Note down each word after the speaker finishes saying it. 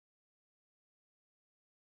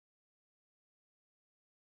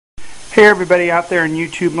Hey everybody out there in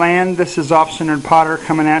YouTube land, this is Off-Centered Potter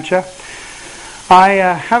coming at you. I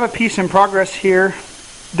have a piece in progress here.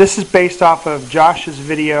 This is based off of Josh's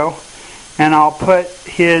video, and I'll put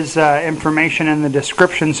his information in the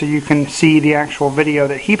description so you can see the actual video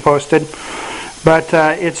that he posted. But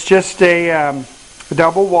it's just a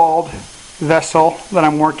double-walled vessel that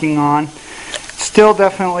I'm working on. Still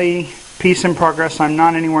definitely piece in progress. I'm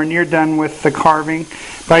not anywhere near done with the carving,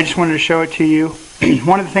 but I just wanted to show it to you.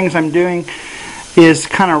 One of the things I'm doing is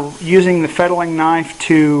kind of using the fettling knife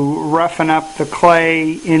to roughen up the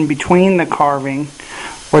clay in between the carving,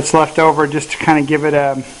 what's left over, just to kind of give it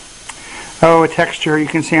a texture. You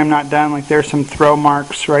can see I'm not done. Like, there's some throw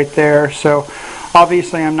marks right there. So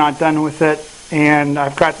obviously I'm not done with it, and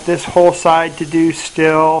I've got this whole side to do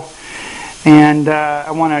still, and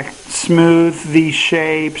I want to smooth these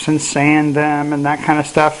shapes and sand them and that kind of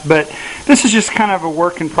stuff. But this is just kind of a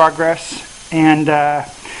work in progress. And I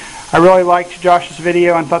really liked Josh's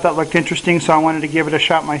video and thought that looked interesting, so I wanted to give it a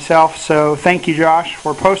shot myself. So thank you, Josh,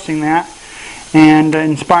 for posting that and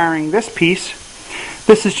inspiring this piece.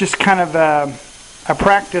 This is just kind of a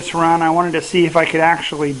practice run. I wanted to see if I could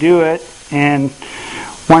actually do it, and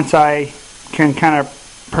once I can kind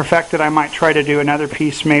of perfect it, I might try to do another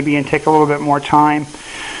piece maybe and take a little bit more time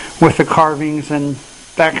with the carvings and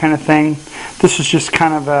that kind of thing. This is just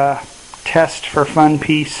kind of a test for fun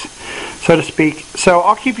piece, so to speak. So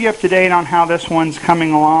I'll keep you up to date on how this one's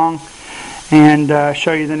coming along, and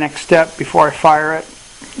show you the next step before I fire it,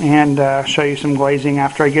 and show you some glazing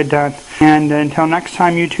after I get done. And until next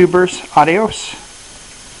time, YouTubers, adios.